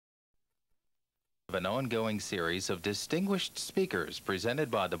An ongoing series of distinguished speakers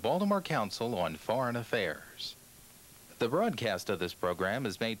presented by the Baltimore Council on Foreign Affairs. The broadcast of this program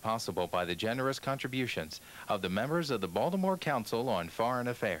is made possible by the generous contributions of the members of the Baltimore Council on Foreign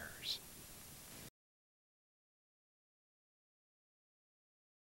Affairs.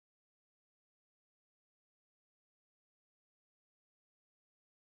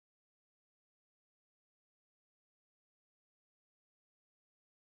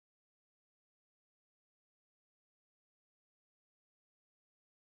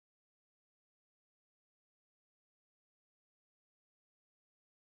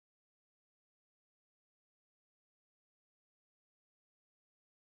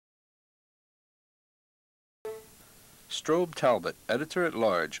 STROBE TALBOT,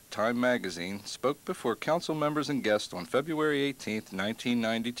 editor-at-large, Time magazine, spoke before council members and guests on February 18,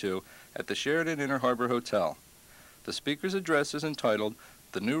 1992, at the Sheraton Inner Harbor Hotel. The speaker's address is entitled,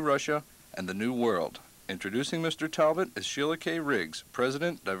 "The New Russia and the New World." Introducing Mr. Talbot is Sheila K. Riggs,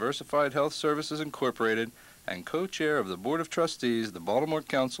 President, Diversified Health Services Incorporated, and co-chair of the Board of Trustees of the Baltimore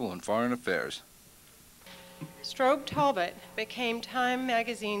Council on Foreign Affairs. STROBE TALBOT became Time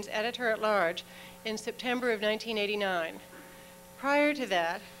magazine's editor-at-large in September of 1989. Prior to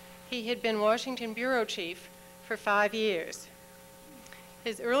that, he had been Washington bureau chief for 5 years.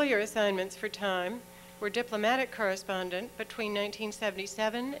 His earlier assignments for Time were diplomatic correspondent between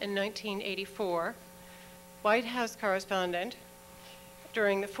 1977 and 1984, White House correspondent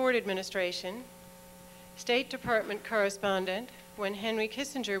during the Ford administration, State Department correspondent when Henry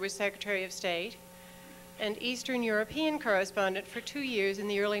Kissinger was Secretary of State, and Eastern European correspondent for 2 years in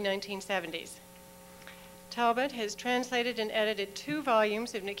the early 1970s. Talbot has translated and edited 2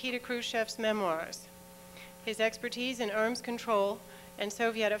 volumes of Nikita Khrushchev's memoirs. His expertise in arms control and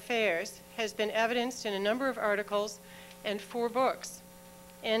Soviet affairs has been evidenced in a number of articles and 4 books.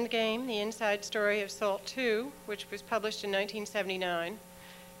 Endgame, The Inside Story of SALT II, which was published in 1979,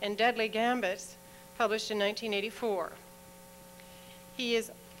 and Deadly Gambits, published in 1984. He is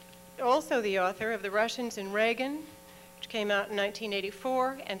also the author of The Russians and Reagan, which came out in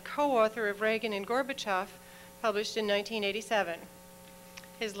 1984, and co-author of Reagan and Gorbachev, published in 1987.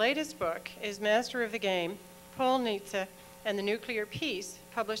 His latest book is Master of the Game, Paul Nietzsche and the Nuclear Peace,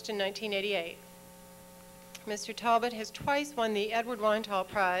 published in 1988. Mr. Talbot has twice won the Edward Weintall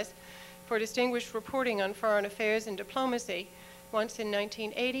Prize for distinguished reporting on foreign affairs and diplomacy, once in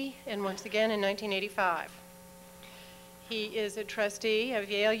 1980 and once again in 1985. He is a trustee of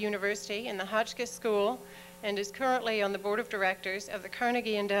Yale University and the Hotchkiss School and is currently on the board of directors of the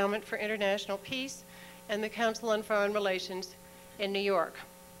Carnegie Endowment for International Peace and the Council on Foreign Relations in New York.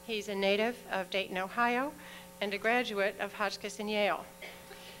 He's a native of Dayton, Ohio, and a graduate of Hotchkiss and Yale.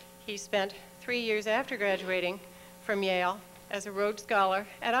 He spent 3 years after graduating from Yale as a Rhodes Scholar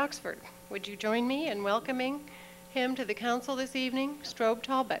at Oxford. Would you join me in welcoming him to the council this evening, STROBE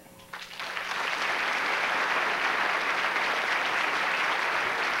Talbot?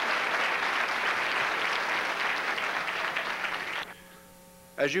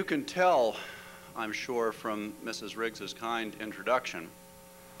 As you can tell, I'm sure, from Mrs. Riggs's kind introduction,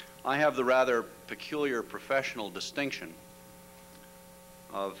 I have the rather peculiar professional distinction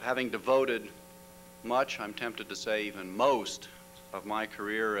of having devoted much, I'm tempted to say even most, of my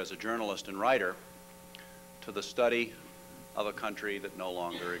career as a journalist and writer to the study of a country that no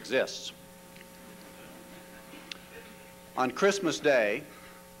longer exists. On Christmas Day,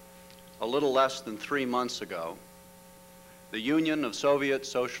 a little less than 3 months ago, the Union of Soviet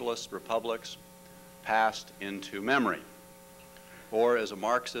Socialist Republics passed into memory, or as a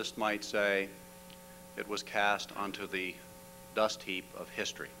Marxist might say, it was cast onto the dust heap of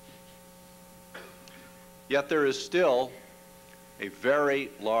history. Yet there is still a very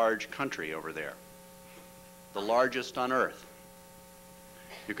large country over there, the largest on earth.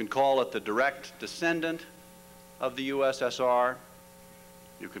 You can call it the direct descendant of the USSR.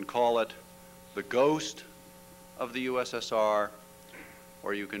 You can call it the ghost of the USSR,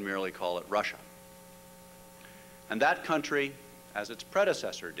 or you can merely call it Russia. And that country, as its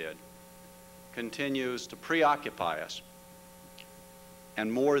predecessor did, continues to preoccupy us,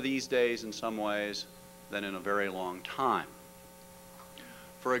 and more these days in some ways than in a very long time.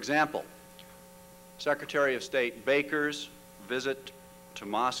 For example, Secretary of State Baker's visit to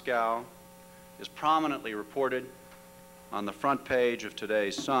Moscow is prominently reported on the front page of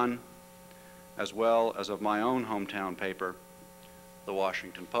today's Sun, as well as of my own hometown paper, The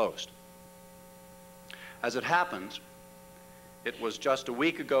Washington Post. As it happens, it was just a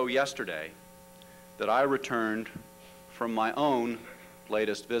week ago yesterday that I returned from my own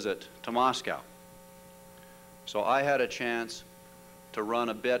latest visit to Moscow. So I had a chance to run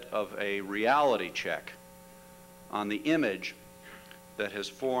a bit of a reality check on the image that has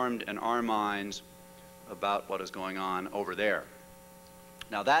formed in our minds about what is going on over there.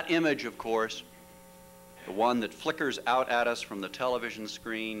 Now, that image, of course, the one that flickers out at us from the television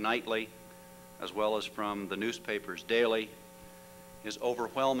screen nightly, as well as from the newspapers daily, is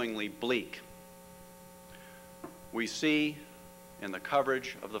overwhelmingly bleak. We see in the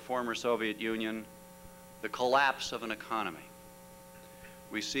coverage of the former Soviet Union the collapse of an economy.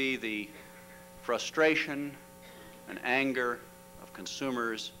 We see the frustration and anger of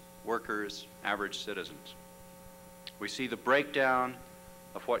consumers, workers, average citizens. We see the breakdown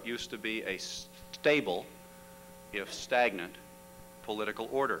of what used to be a stable, if stagnant, political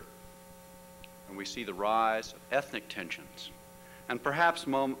order. And we see the rise of ethnic tensions. And perhaps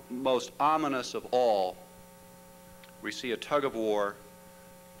most ominous of all, we see a tug of war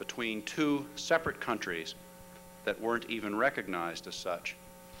between two separate countries that weren't even recognized as such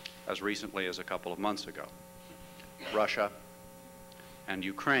as recently as a couple of months ago, Russia and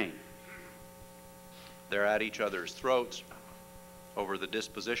Ukraine. They're at each other's throats over the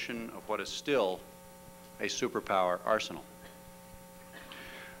disposition of what is still a superpower arsenal.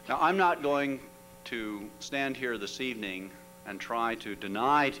 Now, I'm not going to stand here this evening and try to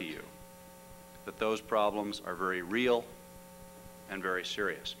deny to you that those problems are very real and very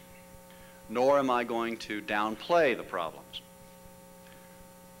serious, nor am I going to downplay the problems.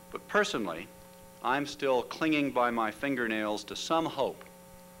 But personally, I'm still clinging by my fingernails to some hope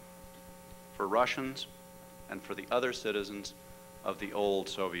for Russians and for the other citizens of the old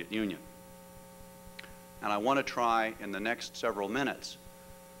Soviet Union. And I want to try in the next several minutes,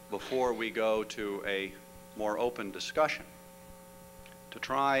 before we go to a more open discussion, to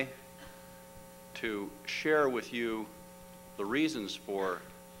try to share with you the reasons for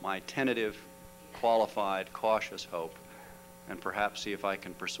my tentative, qualified, cautious hope, and perhaps see if I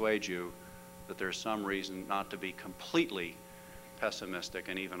can persuade you that there's some reason not to be completely pessimistic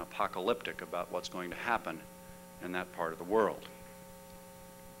and even apocalyptic about what's going to happen in that part of the world.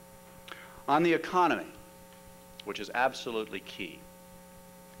 On the economy, which is absolutely key,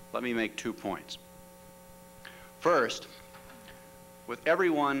 let me make 2 points. First, with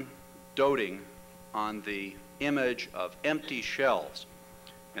everyone doting on the image of empty shelves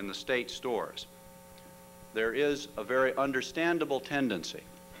in the state stores, there is a very understandable tendency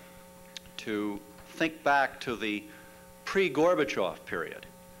to think back to the pre-Gorbachev period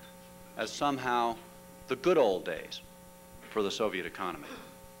as somehow the good old days for the Soviet economy.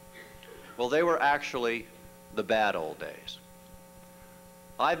 Well, they were actually the bad old days.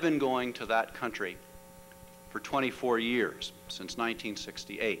 I've been going to that country for 24 years, since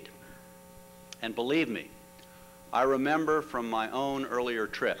 1968. And believe me, I remember from my own earlier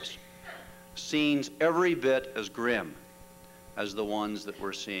trips scenes every bit as grim as the ones that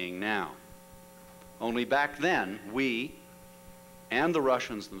we're seeing now. Only back then, we and the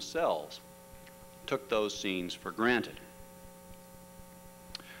Russians themselves took those scenes for granted.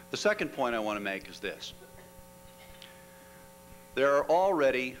 The second point I want to make is this. There are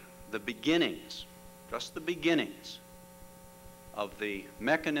already the beginnings, just the beginnings, of the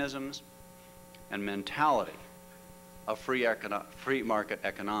mechanisms and mentality of free market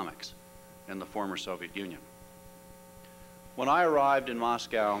economics in the former Soviet Union. When I arrived in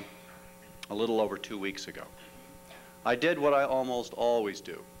Moscow a little over 2 weeks ago, I did what I almost always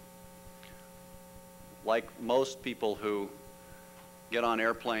do. Like most people who get on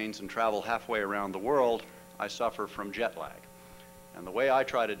airplanes and travel halfway around the world, I suffer from jet lag. And the way I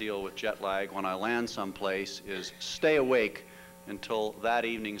try to deal with jet lag when I land someplace is stay awake until that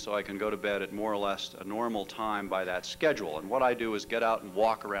evening so I can go to bed at more or less a normal time by that schedule. And what I do is get out and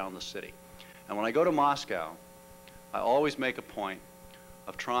walk around the city. And when I go to Moscow, I always make a point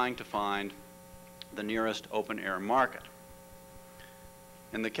of trying to find the nearest open-air market.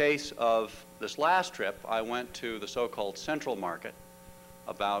 In the case of this last trip, I went to the so-called Central Market,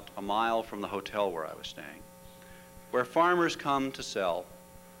 about a mile from the hotel where I was staying, where farmers come to sell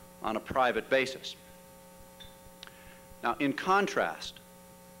on a private basis. Now, in contrast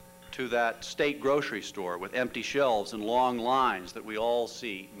to that state grocery store with empty shelves and long lines that we all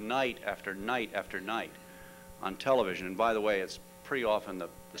see night after night after night on television, and by the way, it's pretty often the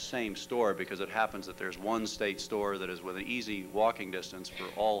same store because it happens that there's one state store that is within easy walking distance for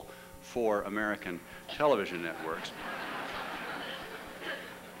all 4 American television networks.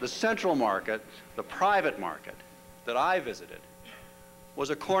 The Central Market, the private market that I visited, was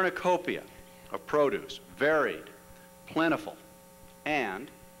a cornucopia of produce, varied, plentiful, and,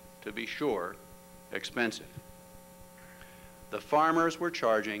 to be sure, expensive. The farmers were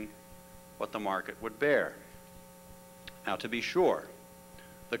charging what the market would bear. Now, to be sure,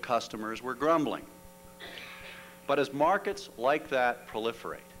 the customers were grumbling. But as markets like that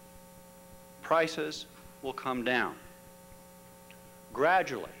proliferate, prices will come down.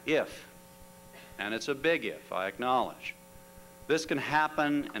 Gradually, if, and it's a big if, I acknowledge, this can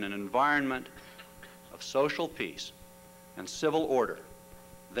happen in an environment of social peace and civil order,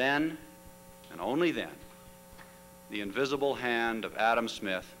 then, and only then, the invisible hand of Adam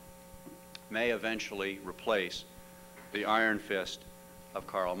Smith may eventually replace the iron fist of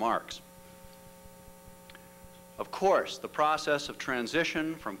Karl Marx. Of course, the process of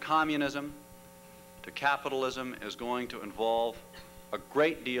transition from communism to capitalism is going to involve a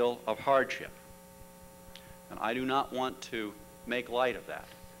great deal of hardship. And I do not want to make light of that.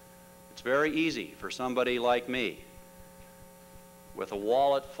 It's very easy for somebody like me with a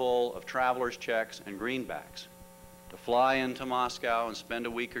wallet full of traveler's checks and greenbacks to fly into Moscow and spend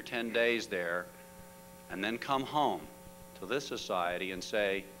a week or 10 days there and then come home to this society and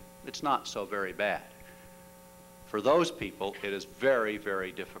say, it's not so very bad. For those people, it is very,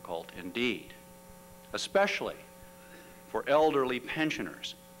 very difficult indeed, especially for elderly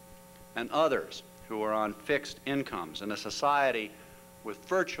pensioners and others who are on fixed incomes in a society with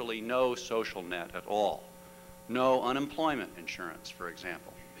virtually no social net at all, no unemployment insurance, for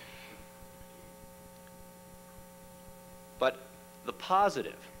example. But the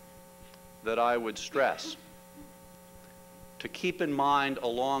positive that I would stress to keep in mind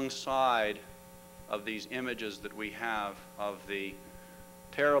alongside of these images that we have of the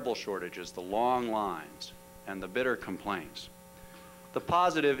terrible shortages, the long lines, and the bitter complaints. The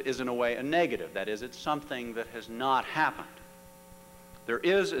positive is in a way a negative. That is, it's something that has not happened. There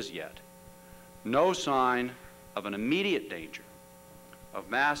is, as yet, no sign of an immediate danger of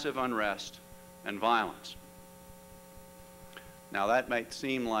massive unrest and violence. Now, that might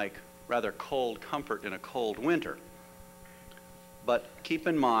seem like rather cold comfort in a cold winter, but keep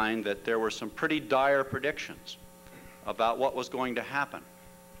in mind that there were some pretty dire predictions about what was going to happen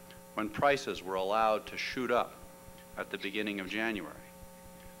when prices were allowed to shoot up at the beginning of January.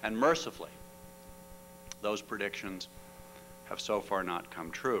 And mercifully, those predictions have so far not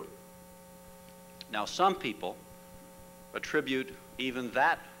come true. Now, some people attribute even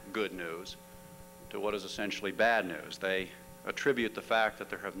that good news to what is essentially bad news. They attribute the fact that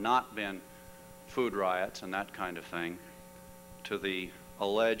there have not been food riots and that kind of thing to the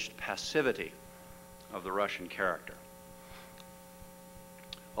alleged passivity of the Russian character.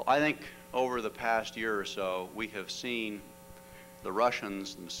 Well, I think over the past year or so, we have seen the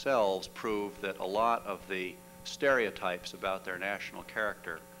Russians themselves prove that a lot of the stereotypes about their national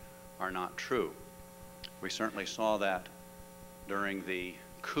character are not true. We certainly saw that during the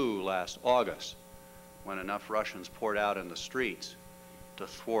coup last August, when enough Russians poured out in the streets to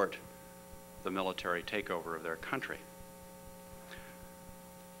thwart the military takeover of their country.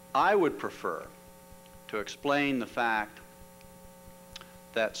 I would prefer to explain the fact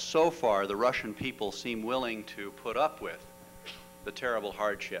that so far the Russian people seem willing to put up with the terrible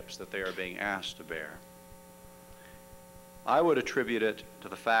hardships that they are being asked to bear. I would attribute it to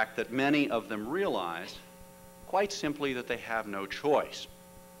the fact that many of them realize quite simply that they have no choice,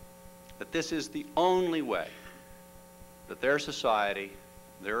 that this is the only way that their society,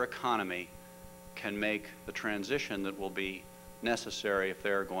 their economy, can make the transition that will be necessary if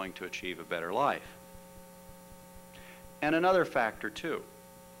they're going to achieve a better life. And another factor, too.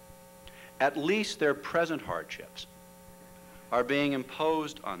 At least their present hardships are being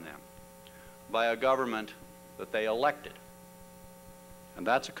imposed on them by a government that they elected. And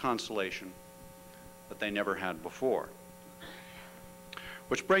that's a consolation that they never had before.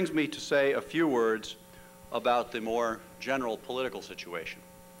 Which brings me to say a few words about the more general political situation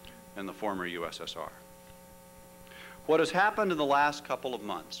in the former USSR. What has happened in the last couple of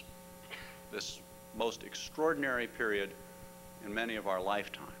months, this most extraordinary period in many of our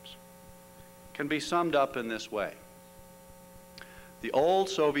lifetimes, can be summed up in this way. The old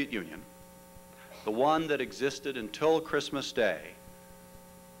Soviet Union, the one that existed until Christmas Day,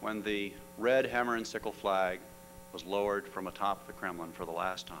 when the red hammer and sickle flag was lowered from atop the Kremlin for the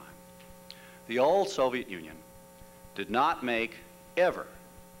last time, the old Soviet Union did not make ever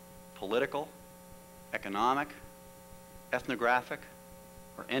political, economic, ethnographic,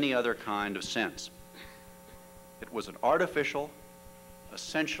 or any other kind of sense. It was an artificial,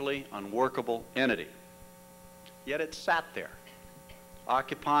 essentially unworkable entity. Yet it sat there,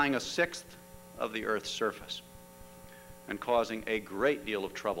 occupying 1/6 of the Earth's surface and causing a great deal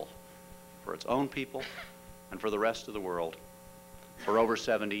of trouble for its own people and for the rest of the world for over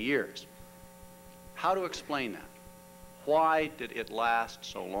 70 years. How to explain that? Why did it last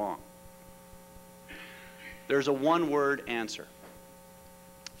so long? There's a one-word answer,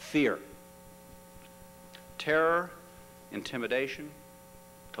 fear. Terror, intimidation,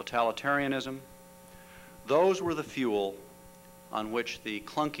 totalitarianism, those were the fuel on which the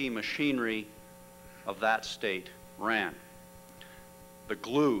clunky machinery of that state ran, the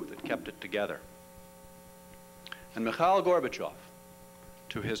glue that kept it together. And Mikhail Gorbachev,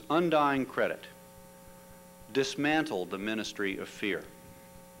 to his undying credit, dismantled the Ministry of Fear.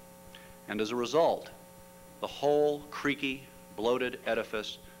 And as a result, the whole creaky, bloated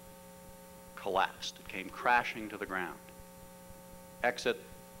edifice collapsed. It came crashing to the ground. Exit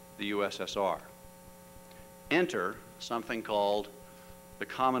the USSR. Enter something called the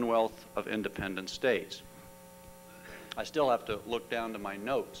Commonwealth of Independent States. I still have to look down to my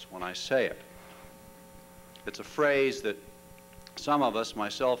notes when I say it. It's a phrase that some of us,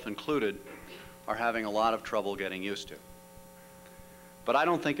 myself included, are having a lot of trouble getting used to. But I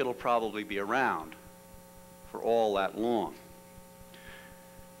don't think it'll probably be around for all that long.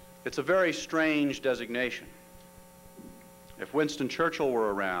 It's a very strange designation. If Winston Churchill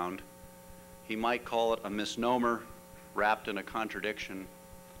were around, he might call it a misnomer wrapped in a contradiction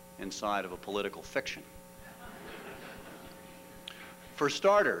inside of a political fiction. For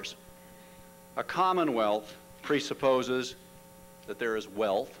starters, a commonwealth presupposes that there is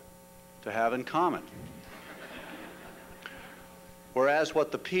wealth to have in common. Whereas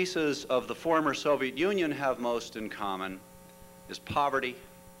what the pieces of the former Soviet Union have most in common is poverty,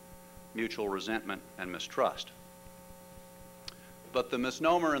 mutual resentment, and mistrust. But the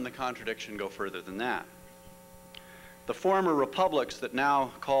misnomer and the contradiction go further than that. The former republics that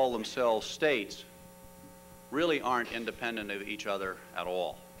now call themselves states really aren't independent of each other at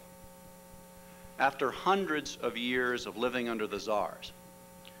all. After hundreds of years of living under the czars,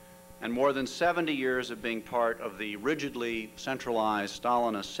 and more than 70 years of being part of the rigidly centralized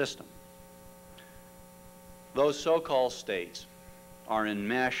Stalinist system, those so-called states are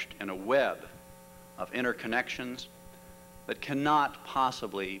enmeshed in a web of interconnections that cannot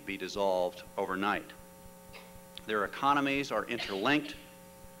possibly be dissolved overnight. Their economies are interlinked,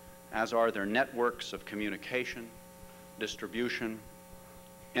 as are their networks of communication, distribution,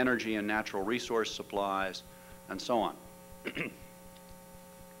 energy and natural resource supplies, and so on.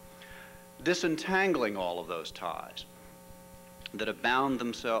 Disentangling all of those ties that have bound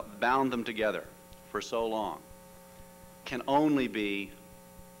them together for so long can only be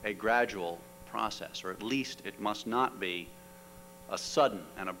a gradual process, or at least it must not be a sudden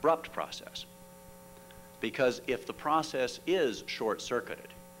and abrupt process. Because if the process is short-circuited,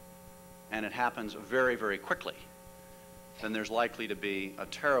 and it happens very, very quickly, then there's likely to be a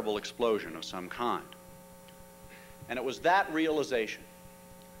terrible explosion of some kind. And it was that realization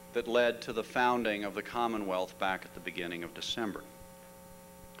that led to the founding of the Commonwealth back at the beginning of December.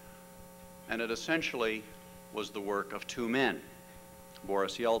 And it essentially was the work of two men,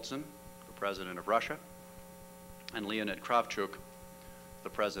 Boris Yeltsin, the president of Russia, and Leonid Kravchuk, the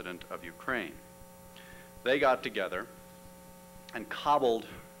president of Ukraine. They got together and cobbled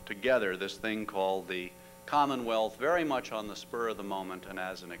together this thing called the Commonwealth, very much on the spur of the moment and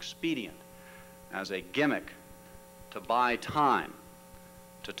as an expedient, as a gimmick to buy time,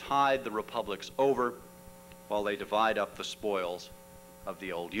 to tide the republics over while they divide up the spoils of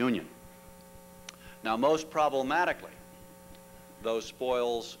the old Union. Now, most problematically, those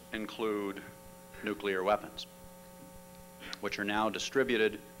spoils include nuclear weapons, which are now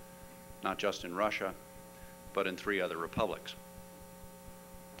distributed not just in Russia, but in 3 other republics.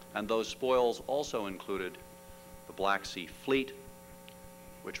 And those spoils also included the Black Sea Fleet,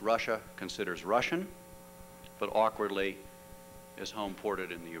 which Russia considers Russian, but awkwardly is home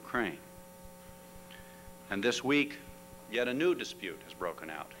ported in the Ukraine. And this week, yet a new dispute has broken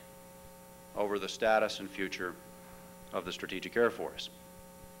out over the status and future of the Strategic Air Force.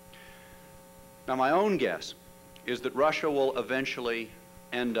 Now, my own guess is that Russia will eventually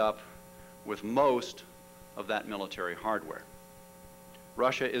end up with most of that military hardware.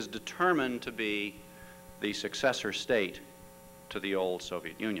 Russia is determined to be the successor state to the old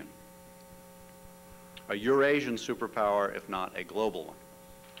Soviet Union, a Eurasian superpower, if not a global one.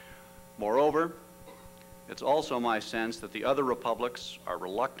 Moreover, it's also my sense that the other republics are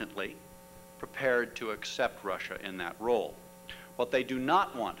reluctantly prepared to accept Russia in that role. What they do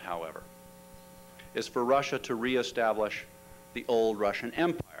not want, however, is for Russia to reestablish the old Russian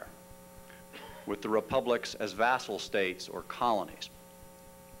Empire, with the republics as vassal states or colonies.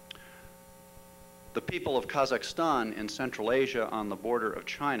 The people of Kazakhstan in Central Asia on the border of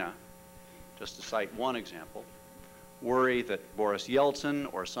China, just to cite one example, worry that Boris Yeltsin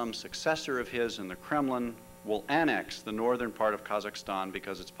or some successor of his in the Kremlin will annex the northern part of Kazakhstan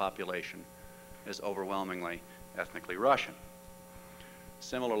because its population is overwhelmingly ethnically Russian.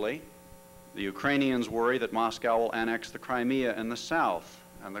 Similarly, the Ukrainians worry that Moscow will annex the Crimea in the south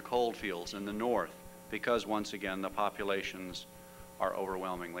and the coal fields in the north because, once again, the populations are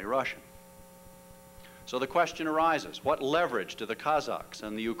overwhelmingly Russian. So the question arises, what leverage do the Kazakhs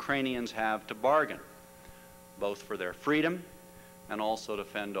and the Ukrainians have to bargain, both for their freedom and also to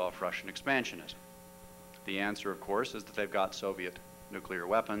fend off Russian expansionism? The answer, of course, is that they've got Soviet nuclear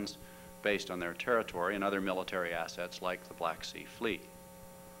weapons based on their territory and other military assets like the Black Sea Fleet.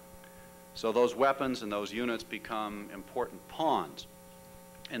 So those weapons and those units become important pawns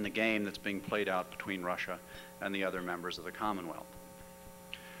in the game that's being played out between Russia and the other members of the Commonwealth.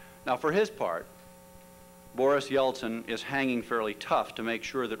 Now, for his part, Boris Yeltsin is hanging fairly tough to make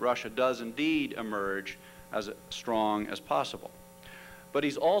sure that Russia does indeed emerge as strong as possible. But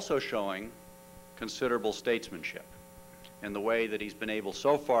he's also showing considerable statesmanship in the way that he's been able,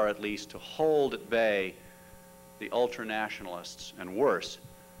 so far at least, to hold at bay the ultra-nationalists and worse,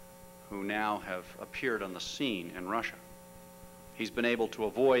 who now have appeared on the scene in Russia. He's been able to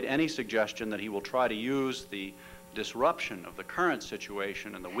avoid any suggestion that he will try to use the disruption of the current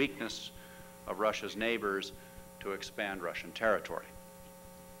situation and the weakness of Russia's neighbors to expand Russian territory.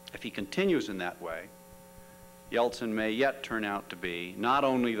 If he continues in that way, Yeltsin may yet turn out to be not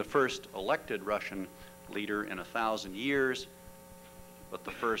only the first elected Russian leader in 1,000 years, but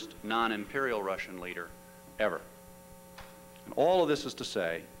the first non-imperial Russian leader ever. And all of this is to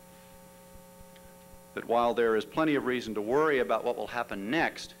say that while there is plenty of reason to worry about what will happen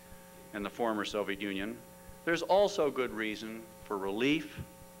next in the former Soviet Union, there's also good reason for relief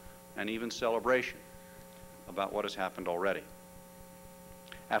and even celebration about what has happened already.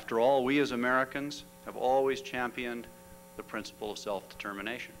 After all, we as Americans have always championed the principle of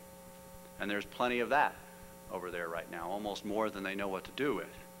self-determination. And there's plenty of that over there right now, almost more than they know what to do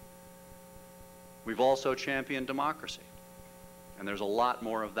with. We've also championed democracy, and there's a lot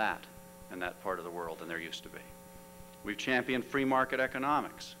more of that in that part of the world than there used to be. We've championed free market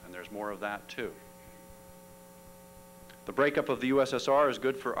economics, and there's more of that too. The breakup of the USSR is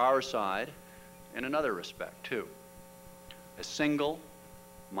good for our side in another respect too. A single,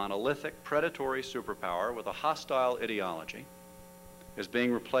 monolithic, predatory superpower with a hostile ideology is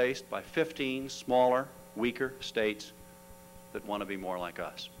being replaced by 15 smaller, weaker states that want to be more like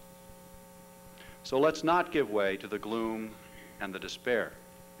us. So let's not give way to the gloom and the despair.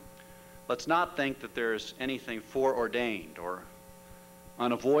 Let's not think that there's anything foreordained or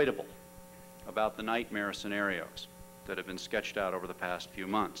unavoidable about the nightmare scenarios that have been sketched out over the past few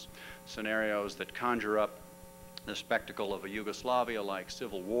months, scenarios that conjure up the spectacle of a Yugoslavia-like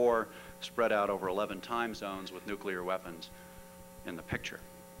civil war spread out over 11 time zones with nuclear weapons in the picture.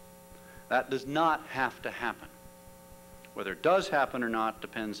 That does not have to happen. Whether it does happen or not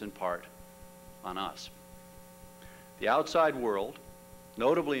depends in part on us. The outside world,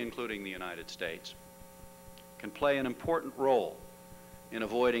 notably including the United States, can play an important role in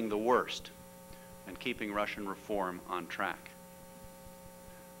avoiding the worst and keeping Russian reform on track.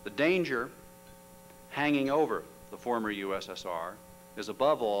 The danger hanging over the former USSR is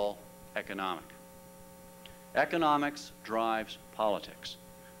above all economic. Economics drives politics.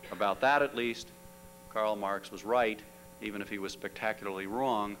 About that, at least, Karl Marx was right, even if he was spectacularly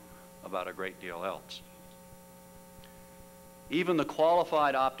wrong about a great deal else. Even the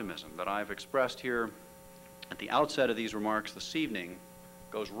qualified optimism that I've expressed here at the outset of these remarks this evening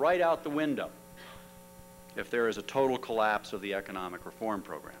goes right out the window if there is a total collapse of the economic reform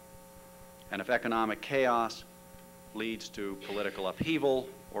program, and if economic chaos leads to political upheaval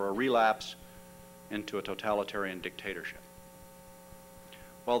or a relapse into a totalitarian dictatorship.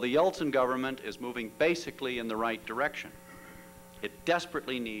 While the Yeltsin government is moving basically in the right direction, it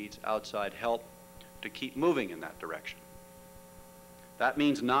desperately needs outside help to keep moving in that direction. That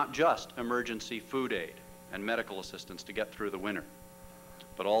means not just emergency food aid and medical assistance to get through the winter,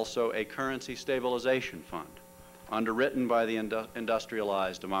 but also a currency stabilization fund underwritten by the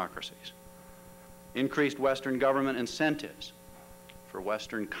industrialized democracies. Increased Western government incentives for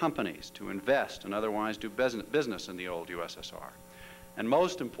Western companies to invest and otherwise do business in the old USSR. And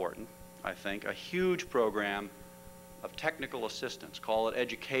most important, I think, a huge program of technical assistance, call it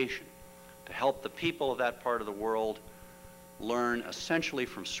education, to help the people of that part of the world learn essentially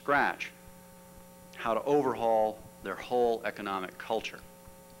from scratch how to overhaul their whole economic culture.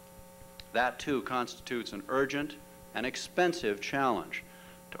 That too constitutes an urgent and expensive challenge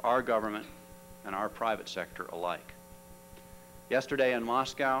to our government and our private sector alike. Yesterday in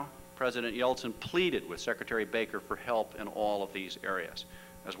Moscow, President Yeltsin pleaded with Secretary Baker for help in all of these areas,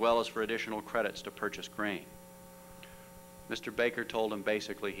 as well as for additional credits to purchase grain. Mr. Baker told him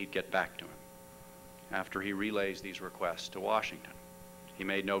basically he'd get back to him after he relays these requests to Washington. He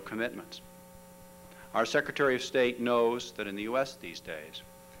made no commitments. Our Secretary of State knows that in the U.S. these days,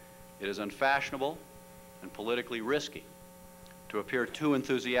 it is unfashionable and politically risky to appear too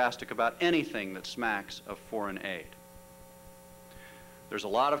enthusiastic about anything that smacks of foreign aid. There's a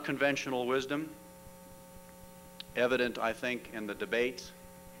lot of conventional wisdom evident, I think, in the debates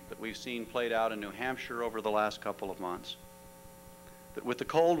that we've seen played out in New Hampshire over the last couple of months, that with the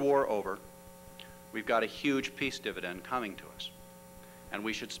Cold War over, we've got a huge peace dividend coming to us, and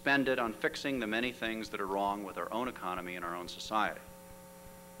we should spend it on fixing the many things that are wrong with our own economy and our own society.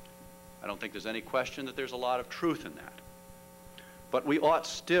 I don't think there's any question that there's a lot of truth in that. But we ought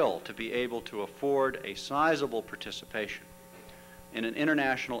still to be able to afford a sizable participation in an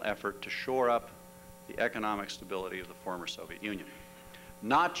international effort to shore up the economic stability of the former Soviet Union.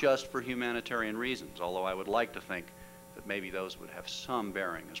 Not just for humanitarian reasons, although I would like to think that maybe those would have some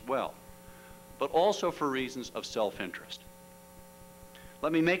bearing as well, but also for reasons of self-interest.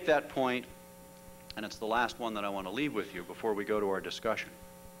 Let me make that point, and it's the last one that I want to leave with you before we go to our discussion.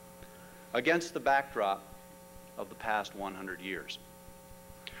 Against the backdrop of the past 100 years,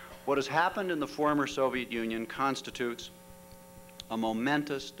 what has happened in the former Soviet Union constitutes a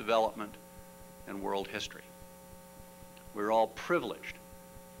momentous development in world history. We're all privileged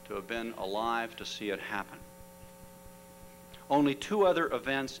to have been alive to see it happen. Only two other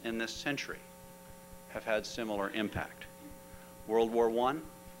events in this century have had similar impact: World War I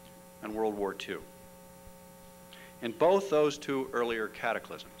and World War II. In both those two earlier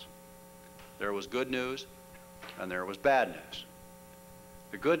cataclysms, there was good news and there was bad news.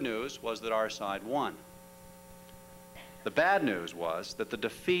 The good news was that our side won. The bad news was that the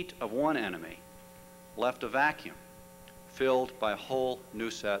defeat of one enemy left a vacuum filled by a whole new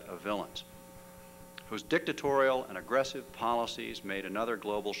set of villains whose dictatorial and aggressive policies made another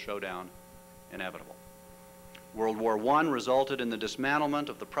global showdown inevitable. World War I resulted in the dismantlement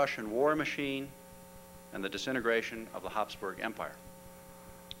of the Prussian war machine and the disintegration of the Habsburg Empire.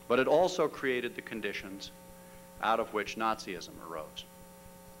 But it also created the conditions out of which Nazism arose.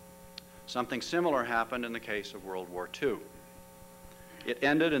 Something similar happened in the case of World War II. It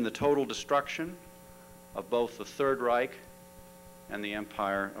ended in the total destruction of both the Third Reich and the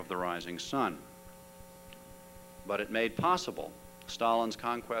Empire of the Rising Sun. But it made possible Stalin's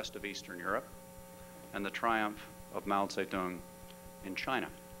conquest of Eastern Europe and the triumph of Mao Zedong in China.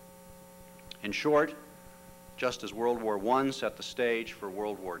 In short, just as World War I set the stage for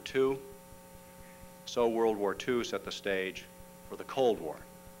World War II, so World War II set the stage for the Cold War.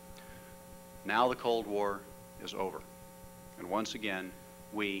 Now the Cold War is over, and once again,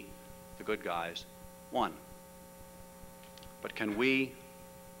 we, the good guys, won. But can we,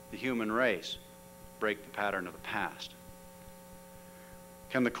 the human race, break the pattern of the past?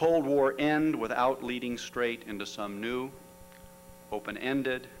 Can the Cold War end without leading straight into some new,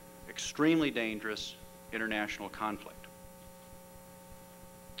 open-ended, extremely dangerous international conflict?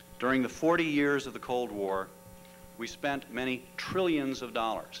 During the 40 years of the Cold War, we spent many trillions of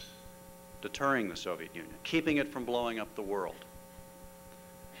dollars deterring the Soviet Union, keeping it from blowing up the world.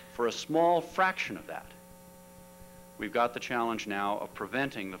 For a small fraction of that, we've got the challenge now of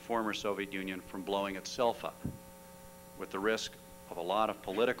preventing the former Soviet Union from blowing itself up, with the risk of a lot of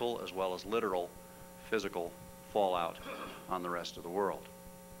political as well as literal physical fallout on the rest of the world.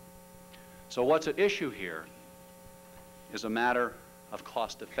 So what's at issue here is a matter of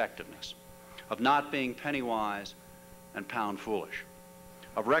cost effectiveness, of not being penny wise and pound foolish,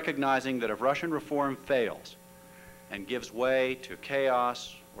 of recognizing that if Russian reform fails and gives way to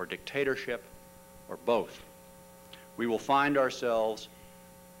chaos or dictatorship or both, we will find ourselves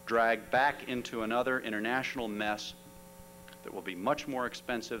dragged back into another international mess that will be much more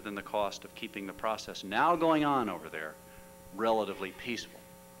expensive than the cost of keeping the process now going on over there relatively peaceful,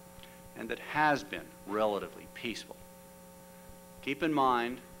 and that has been relatively peaceful. Keep in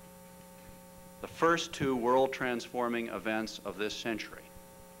mind, the first two world-transforming events of this century,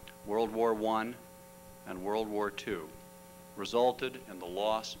 World War I and World War II, resulted in the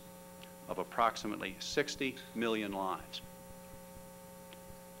loss of approximately 60 million lives.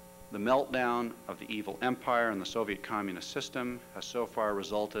 The meltdown of the evil empire and the Soviet communist system has so far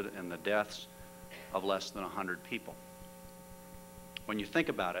resulted in the deaths of less than 100 people. When you think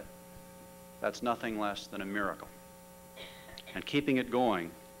about it, that's nothing less than a miracle. And keeping it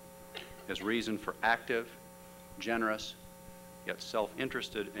going is reason for active, generous, yet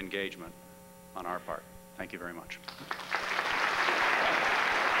self-interested engagement on our part. Thank you very much.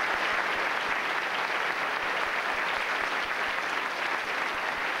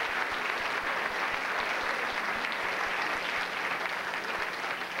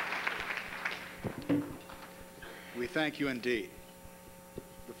 We thank you indeed.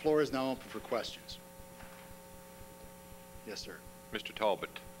 floor is now open for questions. Yes, sir. Mr. Talbot,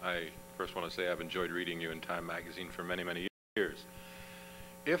 I first want to say I've enjoyed reading you in Time magazine for many, many years.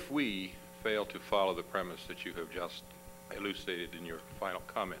 If we fail to follow the premise that you have just elucidated in your final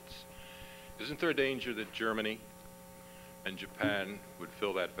comments, isn't there a danger that Germany and Japan would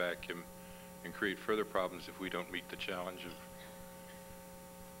fill that vacuum and create further problems if we don't meet the challenge of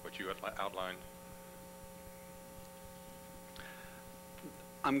what you outlined?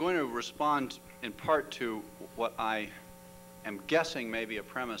 I'm going to respond in part to what I am guessing may be a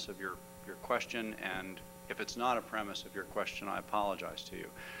premise of your question, and if it's not a premise of your question, I apologize to you.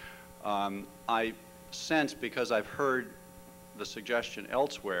 I sense, because I've heard the suggestion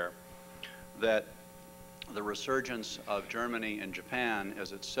elsewhere, that the resurgence of Germany and Japan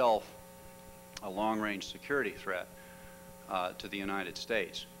is itself a long-range security threat to the United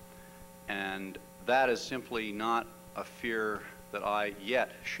States. And that is simply not a fear that I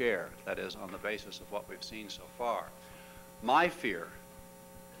yet share, that is, on the basis of what we've seen so far. My fear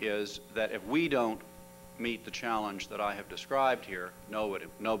is that if we don't meet the challenge that I have described here,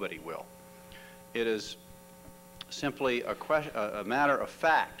 nobody will. It is simply a matter of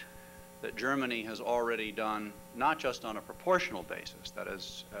fact that Germany has already done, not just on a proportional basis, that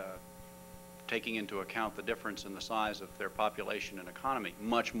is, taking into account the difference in the size of their population and economy,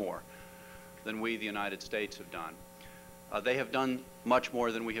 much more than we, the United States, have done. They have done much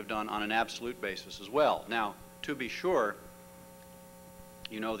more than we have done on an absolute basis as well. Now, to be sure,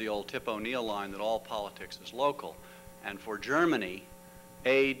 you know the old Tip O'Neill line that all politics is local. And for Germany,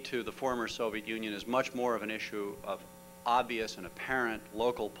 aid to the former Soviet Union is much more of an issue of obvious and apparent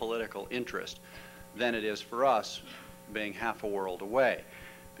local political interest than it is for us, being half a world away,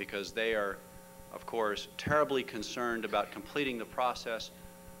 because they are, of course, terribly concerned about completing the process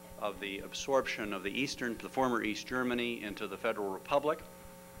of the absorption of the former East Germany into the Federal Republic.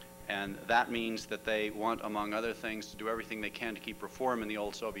 And that means that they want, among other things, to do everything they can to keep reform in the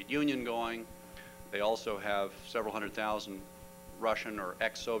old Soviet Union going. They also have several 100,000 Russian or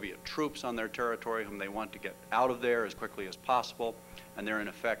ex-Soviet troops on their territory whom they want to get out of there as quickly as possible. And they're, in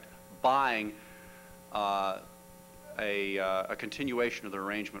effect, buying a continuation of the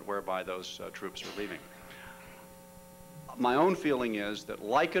arrangement whereby those troops are leaving. My own feeling is that,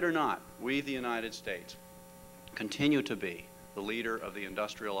 like it or not, we, the United States, continue to be the leader of the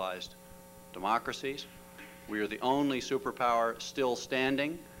industrialized democracies. We are the only superpower still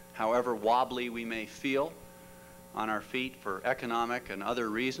standing, however wobbly we may feel on our feet for economic and other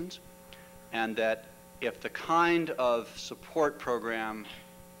reasons, and that if the kind of support program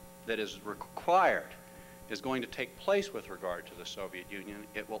that is required is going to take place with regard to the Soviet Union,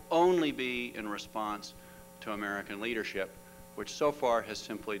 it will only be in response to American leadership, which so far has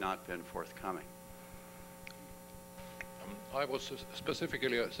simply not been forthcoming. I was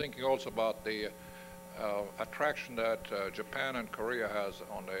specifically thinking also about the attraction that Japan and Korea has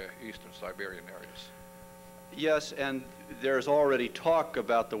on the eastern Siberian areas. Yes, and there's already talk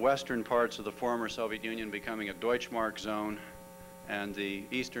about the western parts of the former Soviet Union becoming a Deutschmark zone and the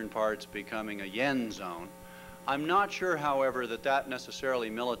eastern parts becoming a yen zone. I'm not sure, however, that that necessarily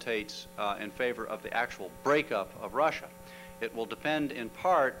militates in favor of the actual breakup of Russia. It will depend in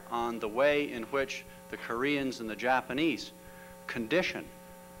part on the way in which the Koreans and the Japanese condition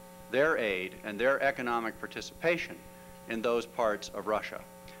their aid and their economic participation in those parts of Russia.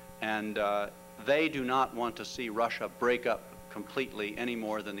 And they do not want to see Russia break up completely any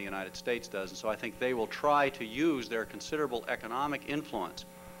more than the United States does. And so I think they will try to use their considerable economic influence,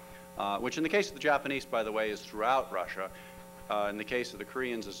 which in the case of the Japanese, by the way, is throughout Russia. In the case of the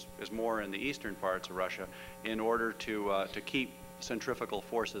Koreans is more in the eastern parts of Russia, in order to keep centrifugal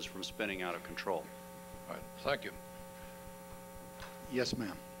forces from spinning out of control. All right. Thank you. Yes,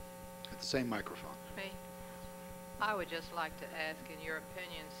 ma'am. At the same microphone. Me? I would just like to ask, in your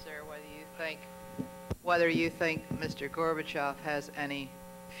opinion, sir, whether you think Mr. Gorbachev has any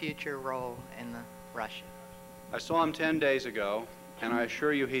future role in Russia. I saw him 10 days ago, and I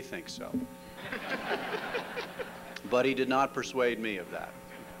assure you he thinks so. But he did not persuade me of that.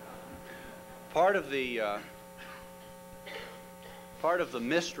 Part of the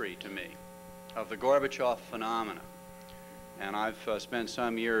mystery to me of the Gorbachev phenomena, and I've spent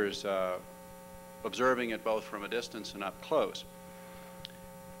some years observing it both from a distance and up close.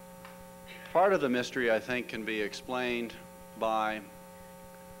 Part of the mystery, I think, can be explained by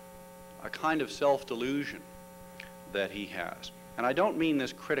a kind of self-delusion that he has. And I don't mean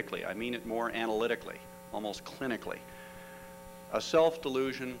this critically, I mean it more analytically, almost clinically. A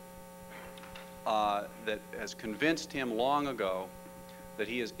self-delusion that has convinced him long ago that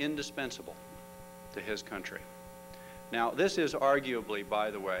he is indispensable to his country, Now, this is arguably,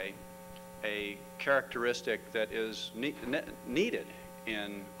 by the way, a characteristic that is needed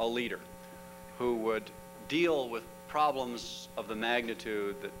in a leader who would deal with problems of the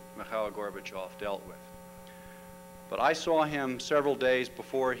magnitude that Mikhail Gorbachev dealt with. But I saw him several days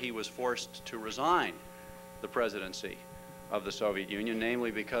before he was forced to resign the presidency of the Soviet Union,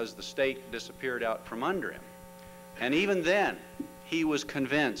 namely because the state disappeared out from under him. And even then, he was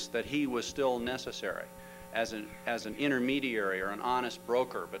convinced that he was still necessary as an intermediary or an honest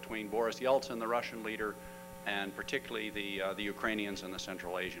broker between Boris Yeltsin, the Russian leader, and particularly the Ukrainians and the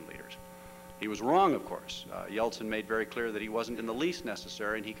Central Asian leaders. He was wrong, of course. Yeltsin made very clear that he wasn't in the least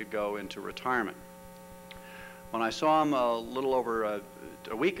necessary and he could go into retirement. When I saw him a little over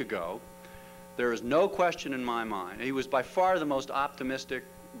a week ago, there is no question in my mind. He was by far the most optimistic,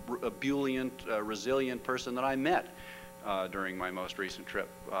 ebullient, resilient person that I met during my most recent trip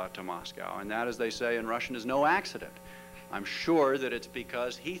to Moscow. And that, as they say in Russian, is no accident. I'm sure that it's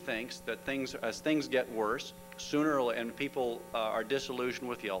because he thinks that as things get worse, and people are disillusioned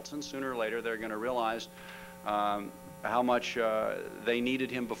with Yeltsin, sooner or later they're going to realize how much they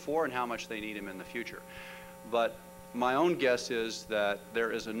needed him before and how much they need him in the future. But my own guess is that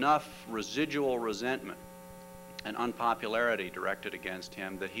there is enough residual resentment and unpopularity directed against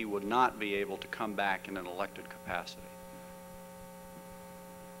him that he would not be able to come back in an elected capacity.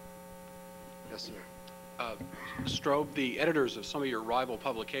 Yes, sir. Strobe, the editors of some of your rival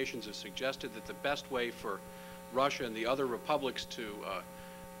publications have suggested that the best way for Russia and the other republics to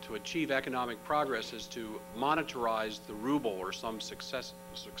achieve economic progress is to monetize the ruble or some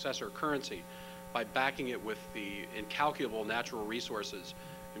successor currency by backing it with the incalculable natural resources,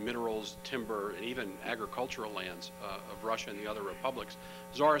 minerals, timber, and even agricultural lands of Russia and the other republics.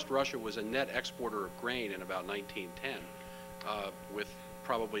 Tsarist Russia was a net exporter of grain in about 1910 with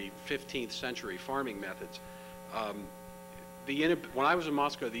probably 15th century farming methods. When I was in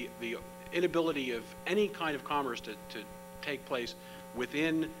Moscow, the inability of any kind of commerce to take place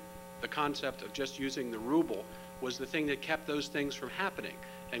within the concept of just using the ruble was the thing that kept those things from happening.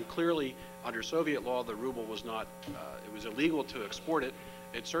 And clearly, under Soviet law, the ruble was not, it was illegal to export it.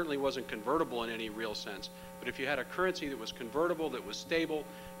 It certainly wasn't convertible in any real sense. But if you had a currency that was convertible, that was stable,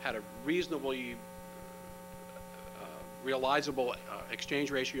 had a reasonably realizable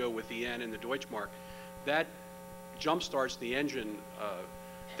exchange ratio with the yen and the Deutschmark, that jumpstarts the engine,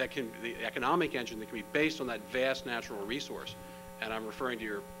 the economic engine that can be based on that vast natural resource. And I'm referring to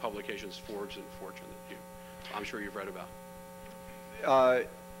your publications, Forge and Fortune, that I'm sure you've read about.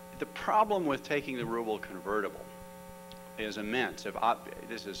 The problem with taking the ruble convertible is immense.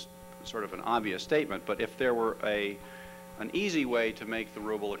 This is sort of an obvious statement, but if there were an easy way to make the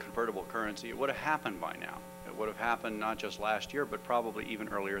ruble a convertible currency, it would have happened by now. It would have happened not just last year, but probably even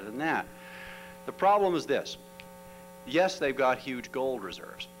earlier than that. The problem is this. Yes, they've got huge gold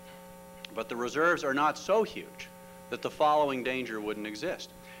reserves, but the reserves are not so huge that the following danger wouldn't exist.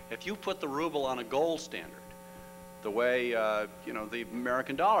 If you put the ruble on a gold standard, the way the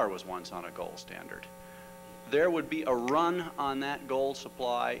American dollar was once on a gold standard, there would be a run on that gold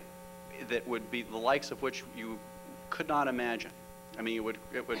supply that would be the likes of which you could not imagine. I mean,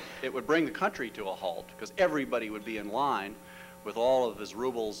 it would bring the country to a halt because everybody would be in line with all of his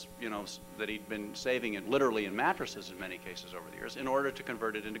rubles, that he'd been saving literally in mattresses in many cases over the years in order to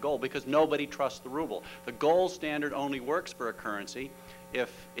convert it into gold because nobody trusts the ruble. The gold standard only works for a currency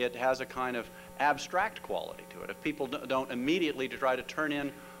if it has a kind of abstract quality to it. If people don't immediately try to turn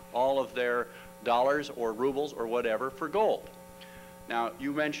in all of their dollars or rubles or whatever for gold. Now,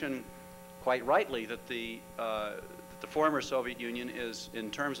 you mentioned quite rightly that the former Soviet Union is,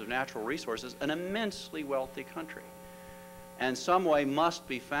 in terms of natural resources, an immensely wealthy country. And some way must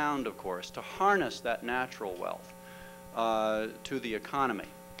be found, of course, to harness that natural wealth to the economy.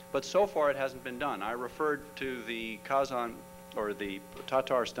 But so far it hasn't been done. I referred to the Kazan or the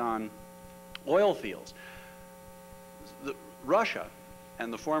Tatarstan oil fields. Russia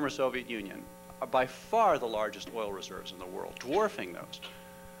and the former Soviet Union are by far the largest oil reserves in the world, dwarfing those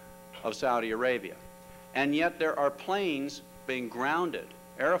of Saudi Arabia. And yet there are planes being grounded,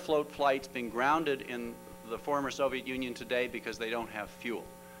 Aeroflot flights being grounded in the former Soviet Union today because they don't have fuel.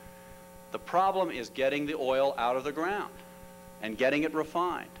 The problem is getting the oil out of the ground and getting it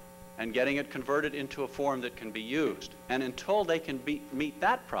refined and getting it converted into a form that can be used. And until they can meet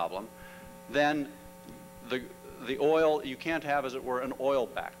that problem, then the oil, you can't have, as it were, an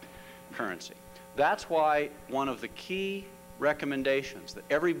oil-backed currency. That's why one of the key recommendations that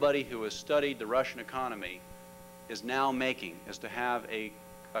everybody who has studied the Russian economy is now making is to have a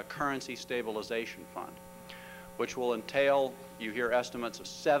currency stabilization fund, which will entail, you hear estimates of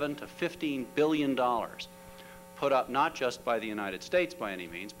 $7 to $15 billion put up not just by the United States by any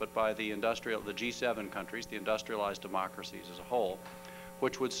means, but by the G7 countries, the industrialized democracies as a whole,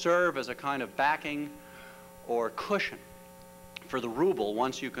 which would serve as a kind of backing or cushion for the ruble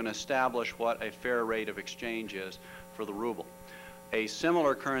once you can establish what a fair rate of exchange is for the ruble. A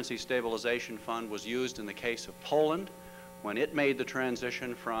similar currency stabilization fund was used in the case of Poland when it made the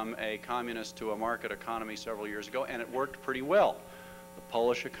transition from a communist to a market economy several years ago, and it worked pretty well. The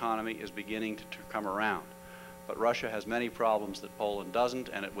Polish economy is beginning to come around. But Russia has many problems that Poland doesn't,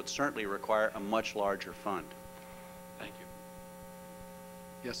 and it would certainly require a much larger fund. Thank you.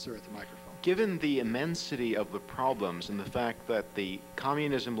 Yes, sir, at the microphone. Given the immensity of the problems and the fact that the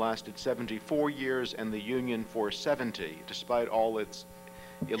communism lasted 74 years and the Union for 70, despite all its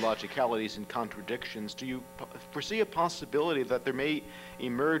illogicalities and contradictions, do you foresee a possibility that there may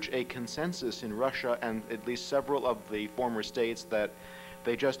emerge a consensus in Russia and at least several of the former states that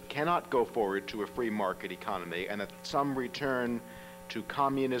they just cannot go forward to a free market economy, and that some return to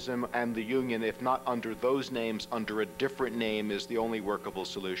communism and the Union, if not under those names, under a different name, is the only workable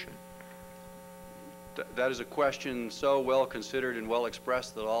solution? That is a question so well considered and well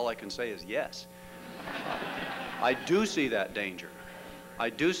expressed that all I can say is yes. I do see that danger. I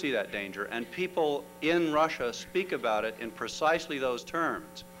do see that danger, and people in Russia speak about it in precisely those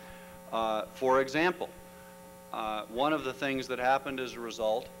terms. For example, one of the things that happened as a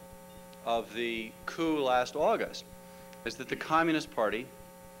result of the coup last August is that the Communist Party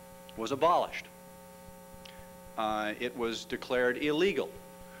was abolished. It was declared illegal.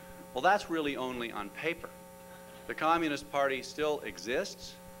 Well, that's really only on paper. The Communist Party still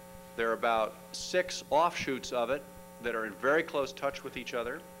exists. There are about 6 offshoots of it that are in very close touch with each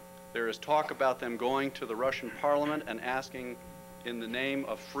other. There is talk about them going to the Russian Parliament and asking, in the name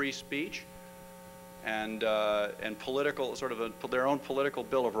of free speech and political, sort of their own political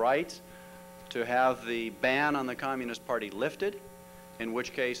Bill of Rights, to have the ban on the Communist Party lifted, in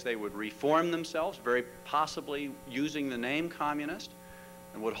which case they would reform themselves, very possibly using the name communist,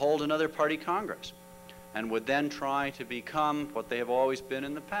 and would hold another party Congress, and would then try to become what they have always been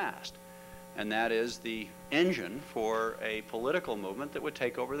in the past, and that is the engine for a political movement that would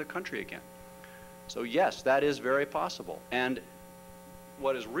take over the country again. So yes, that is very possible. And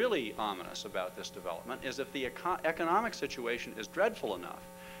what is really ominous about this development is if the economic situation is dreadful enough,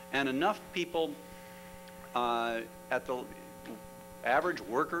 and enough people at the average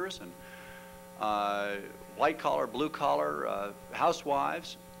workers and white-collar, blue-collar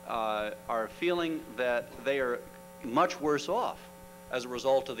housewives are feeling that they are much worse off as a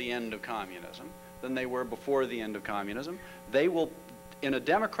result of the end of communism than they were before the end of communism, they will, in a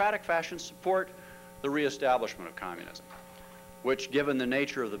democratic fashion, support the reestablishment of communism, which, given the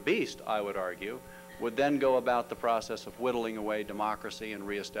nature of the beast, I would argue, would then go about the process of whittling away democracy and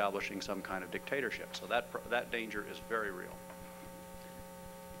reestablishing some kind of dictatorship. So that danger is very real.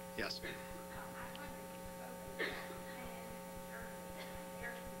 Yes.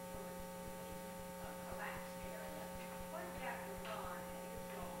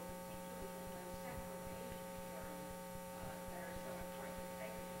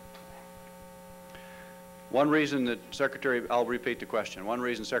 One reason that I'll repeat the question. One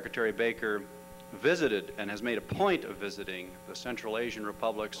reason Secretary Baker visited and has made a point of visiting the Central Asian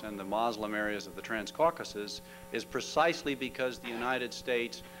republics and the Muslim areas of the Transcaucasus is precisely because the United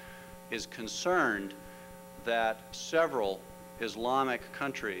States is concerned that several Islamic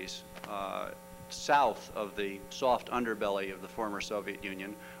countries south of the soft underbelly of the former Soviet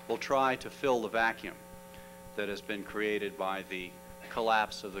Union will try to fill the vacuum that has been created by the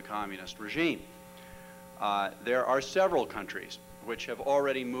collapse of the communist regime. There are several countries which have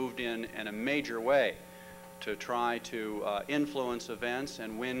already moved in a major way to try to influence events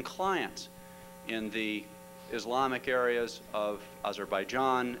and win clients in the Islamic areas of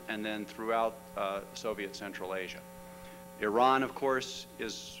Azerbaijan and then throughout Soviet Central Asia. Iran, of course,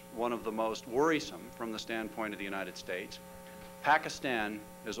 is one of the most worrisome from the standpoint of the United States. Pakistan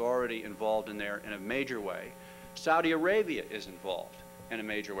is already involved in there in a major way. Saudi Arabia is involved in a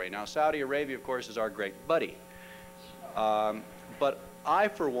major way. Now, Saudi Arabia, of course, is our great buddy. But I,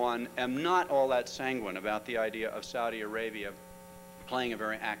 for one, am not all that sanguine about the idea of Saudi Arabia playing a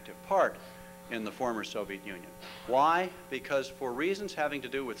very active part in the former Soviet Union. Why? Because for reasons having to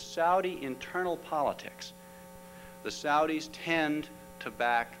do with Saudi internal politics, the Saudis tend to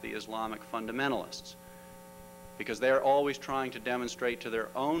back the Islamic fundamentalists because they're always trying to demonstrate to their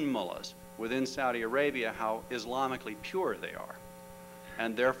own mullahs within Saudi Arabia how Islamically pure they are.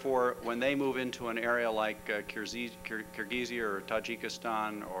 And therefore, when they move into an area like Kyrgyzstan or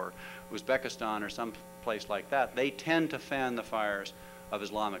Tajikistan or Uzbekistan or some place like that, they tend to fan the fires of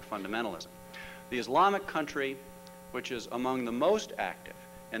Islamic fundamentalism. The Islamic country which is among the most active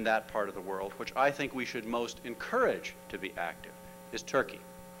in that part of the world, which I think we should most encourage to be active, is Turkey.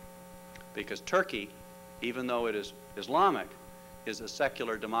 Because Turkey, even though it is Islamic, is a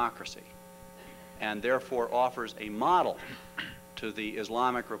secular democracy, and therefore offers a model to the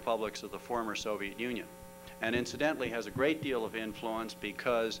Islamic republics of the former Soviet Union. And incidentally has a great deal of influence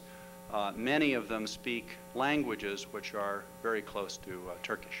because many of them speak languages which are very close to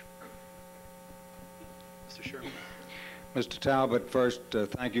Turkish. Mr. Sherman. Mr. Talbot, first,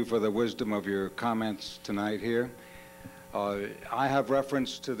 thank you for the wisdom of your comments tonight here. I have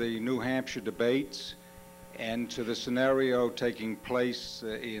reference to the New Hampshire debates and to the scenario taking place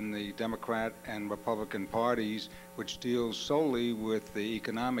in the Democrat and Republican parties, which deals solely with the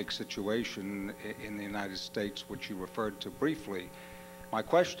economic situation in the United States, which you referred to briefly. My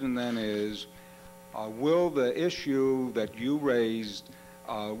question then is, will the issue that you raised,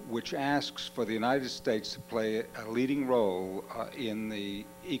 which asks for the United States to play a leading role in the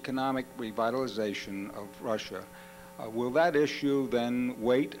economic revitalization of Russia, will that issue then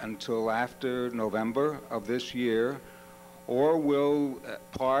wait until after November of this year, or will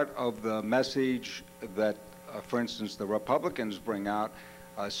part of the message that, for instance, the Republicans bring out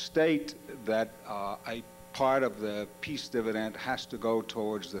state that a part of the peace dividend has to go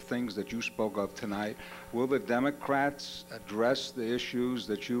towards the things that you spoke of tonight? Will the Democrats address the issues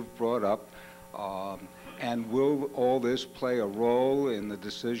that you've brought up? And will all this play a role in the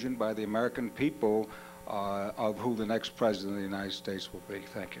decision by the American people of who the next president of the United States will be?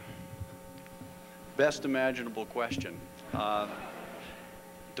 Thank you. Best imaginable question.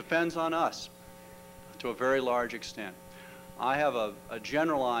 Depends on us to a very large extent. I have a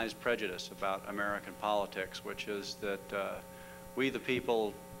generalized prejudice about American politics, which is that we the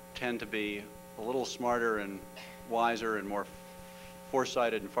people tend to be a little smarter and wiser and more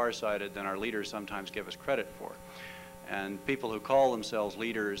foresighted and farsighted than our leaders sometimes give us credit for. And people who call themselves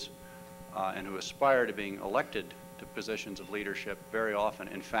leaders and who aspire to being elected to positions of leadership very often,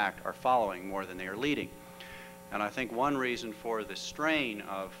 in fact, are following more than they are leading. And I think one reason for the strain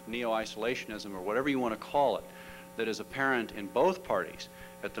of neo-isolationism, or whatever you want to call it, that is apparent in both parties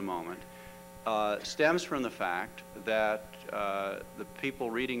at the moment, stems from the fact that the people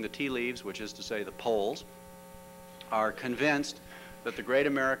reading the tea leaves, which is to say the polls, are convinced that the great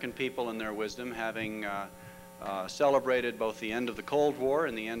American people in their wisdom, having celebrated both the end of the Cold War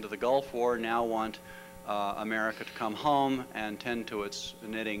and the end of the Gulf War, now want America to come home and tend to its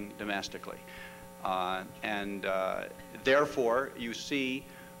knitting domestically. Therefore, you see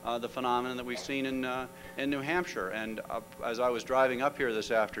the phenomenon that we've seen in New Hampshire. And as I was driving up here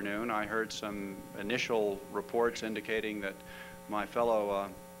this afternoon, I heard some initial reports indicating that my fellow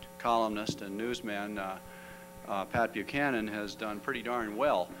columnist and newsman, Pat Buchanan, has done pretty darn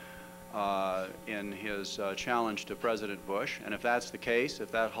well in his challenge to President Bush. And if that's the case,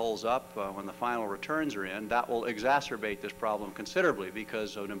 if that holds up when the final returns are in, that will exacerbate this problem considerably,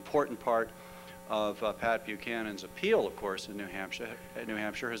 because an important part of Pat Buchanan's appeal, of course, in New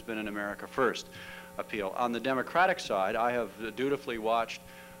Hampshire has been an America First appeal. On the Democratic side, I have dutifully watched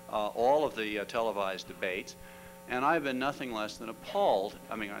all of the televised debates, and I've been nothing less than appalled.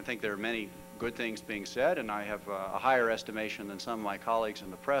 I mean, I think there are many good things being said, and I have a higher estimation than some of my colleagues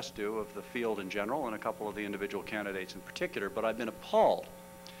in the press do of the field in general and a couple of the individual candidates in particular, but I've been appalled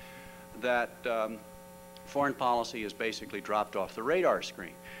that foreign policy has basically dropped off the radar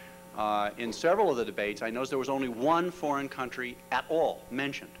screen. In several of the debates, I noticed there was only one foreign country at all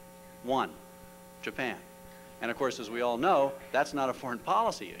mentioned. One, Japan. And of course, as we all know, that's not a foreign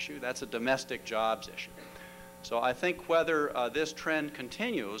policy issue, that's a domestic jobs issue. So I think whether this trend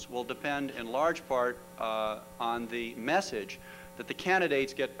continues will depend in large part on the message that the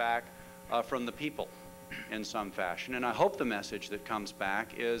candidates get back from the people in some fashion. And I hope the message that comes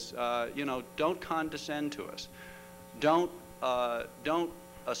back is, you know, don't condescend to us. Don't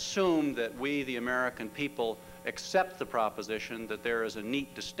assume that we, the American people, accept the proposition that there is a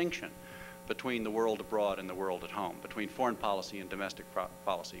neat distinction between the world abroad and the world at home, between foreign policy and domestic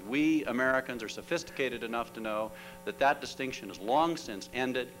policy. We Americans are sophisticated enough to know that that distinction is long since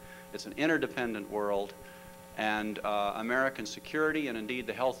ended. It's an interdependent world, and American security and indeed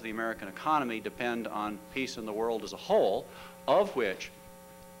the health of the American economy depend on peace in the world as a whole, of which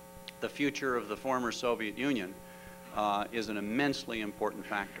the future of the former Soviet Union is an immensely important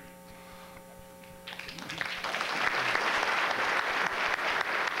factor.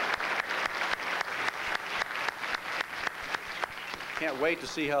 Can't wait to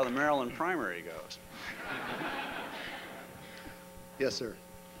see how the Maryland primary goes. Yes, sir.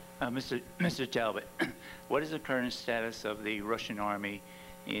 Mr. Talbot, what is the current status of the Russian army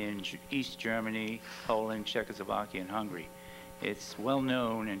in East Germany, Poland, Czechoslovakia, and Hungary. It's well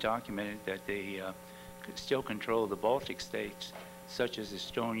known and documented that they still control the Baltic states, such as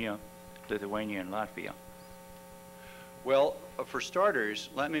Estonia, Lithuania, and Latvia. Well, for starters,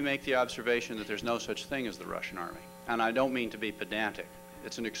 let me make the observation that there's no such thing as the Russian army. And I don't mean to be pedantic.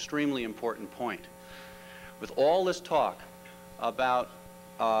 It's an extremely important point. With all this talk about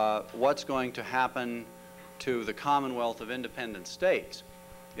what's going to happen to the Commonwealth of Independent States,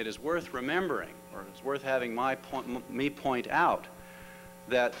 it is worth remembering, or it's worth having me point out,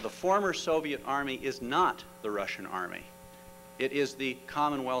 that the former Soviet Army is not the Russian Army. It is the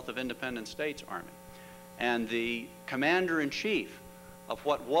Commonwealth of Independent States Army. And the commander-in-chief of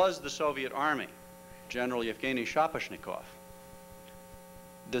what was the Soviet Army, General Yevgeny Shaposhnikov,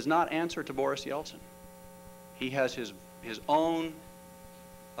 does not answer to Boris Yeltsin. He has his own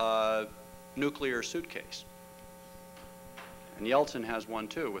nuclear suitcase. And Yeltsin has one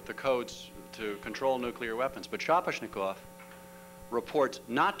too, with the codes to control nuclear weapons. But Shaposhnikov reports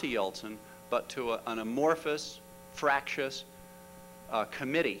not to Yeltsin, but to an amorphous, fractious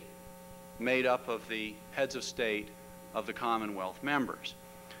committee made up of the heads of state of the Commonwealth members.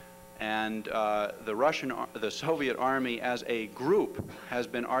 And the Soviet Army as a group has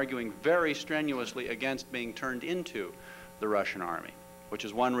been arguing very strenuously against being turned into the Russian Army, which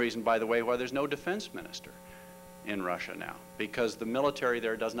is one reason, by the way, why there's no defense minister in Russia now, because the military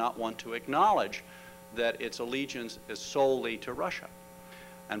there does not want to acknowledge that its allegiance is solely to Russia.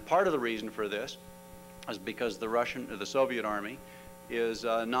 And part of the reason for this is because the Soviet Army is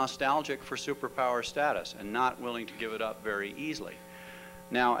nostalgic for superpower status and not willing to give it up very easily.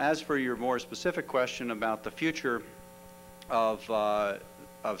 Now, as for your more specific question about the future of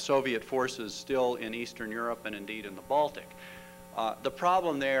Soviet forces still in Eastern Europe and indeed in the Baltic, the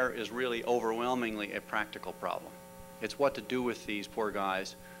problem there is really overwhelmingly a practical problem. It's what to do with these poor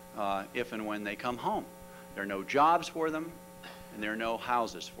guys if and when they come home. There are no jobs for them, and there are no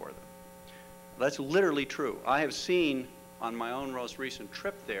houses for them. That's literally true. I have seen on my own most recent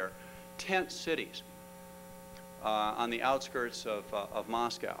trip there tent cities on the outskirts of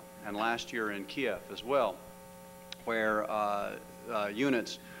Moscow, and last year in Kiev as well, where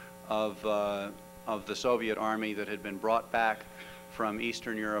units of the Soviet Army that had been brought back from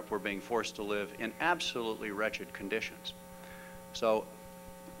Eastern Europe were being forced to live in absolutely wretched conditions. So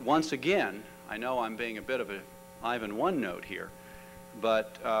once again, I know I'm being a bit of a Ivan one-note here,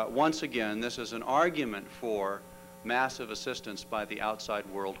 but once again, this is an argument for massive assistance by the outside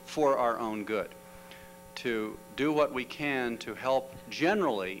world for our own good, to do what we can to help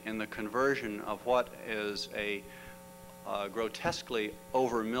generally in the conversion of what is a grotesquely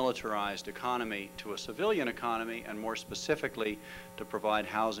over-militarized economy to a civilian economy, and more specifically to provide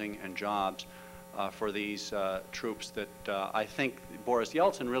housing and jobs for these troops that I think Boris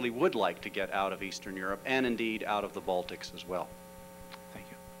Yeltsin really would like to get out of Eastern Europe and indeed out of the Baltics as well. Thank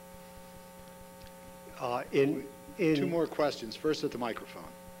you. Two more questions. First at the microphone.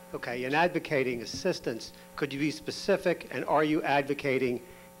 Okay, in advocating assistance, could you be specific, and are you advocating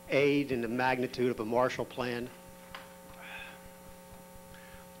aid in the magnitude of a Marshall Plan?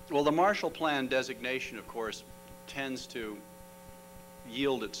 Well, the Marshall Plan designation, of course, tends to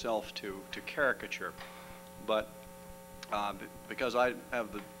yield itself to caricature, but because I have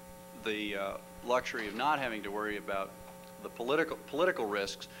the luxury of not having to worry about the political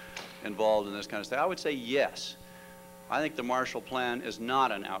risks involved in this kind of stuff, I would say yes. I think the Marshall Plan is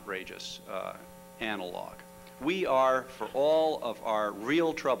not an outrageous analog. We are, for all of our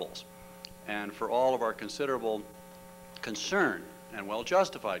real troubles and for all of our considerable concern and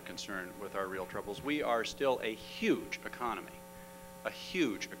well-justified concern with our real troubles, we are still a huge economy,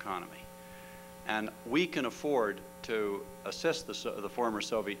 and we can afford to assist the former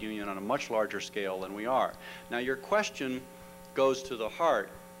Soviet Union on a much larger scale than we are. Now, your question goes to the heart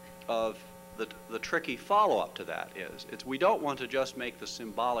of the tricky follow-up to that is, we don't want to just make the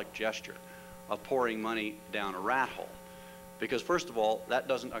symbolic gesture of pouring money down a rat hole, because first of all, that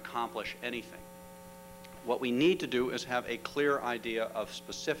doesn't accomplish anything. What we need to do is have a clear idea of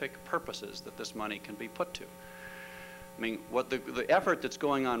specific purposes that this money can be put to. I mean, what the effort that's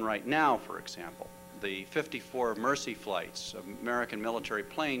going on right now, for example, the 54 Mercy flights of American military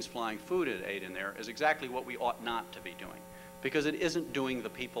planes flying food aid in there, is exactly what we ought not to be doing, because it isn't doing the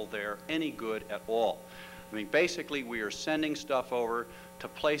people there any good at all. I mean, basically, we are sending stuff over to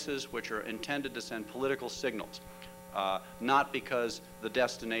places which are intended to send political signals, not because the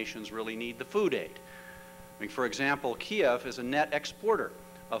destinations really need the food aid. I mean, for example, Kiev is a net exporter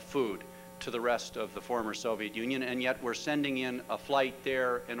of food to the rest of the former Soviet Union, and yet we're sending in a flight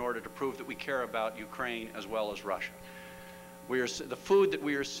there in order to prove that we care about Ukraine as well as Russia. the food that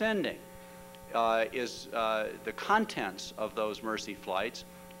we are sending is the contents of those mercy flights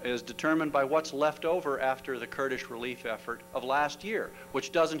is determined by what's left over after the Kurdish relief effort of last year,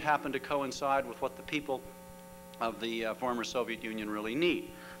 which doesn't happen to coincide with what the people of the former Soviet Union really need.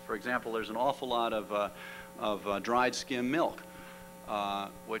 For example, there's an awful lot of dried skim milk,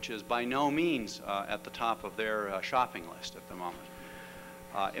 which is by no means at the top of their shopping list at the moment.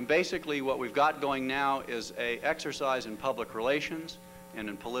 And basically what we've got going now is an exercise in public relations and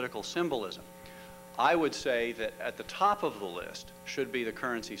in political symbolism. I would say that at the top of the list should be the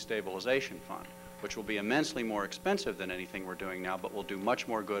Currency Stabilization Fund, which will be immensely more expensive than anything we're doing now, but will do much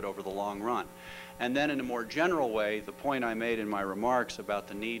more good over the long run. And then in a more general way, the point I made in my remarks about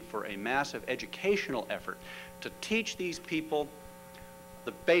the need for a massive educational effort to teach these people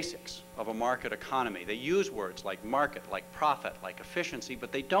the basics of a market economy. They use words like market, like profit, like efficiency,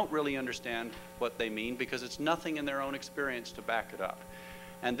 but they don't really understand what they mean because it's nothing in their own experience to back it up.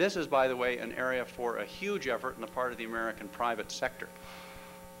 And this is, by the way, an area for a huge effort on the part of the American private sector.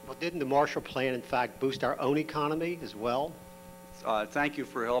 Well, didn't the Marshall Plan, in fact, boost our own economy as well? Thank you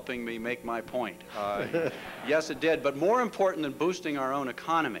for helping me make my point. Yes, it did, but more important than boosting our own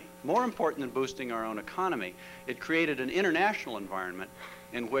economy, it created an international environment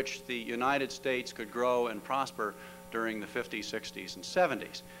in which the United States could grow and prosper during the 50s, 60s, and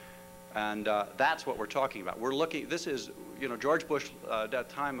 70s. And that's what we're talking about. We're looking, this is, you know, George Bush, at that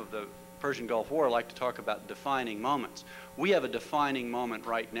time of the Persian Gulf War, liked to talk about defining moments. We have a defining moment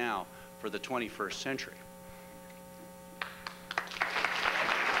right now for the 21st century.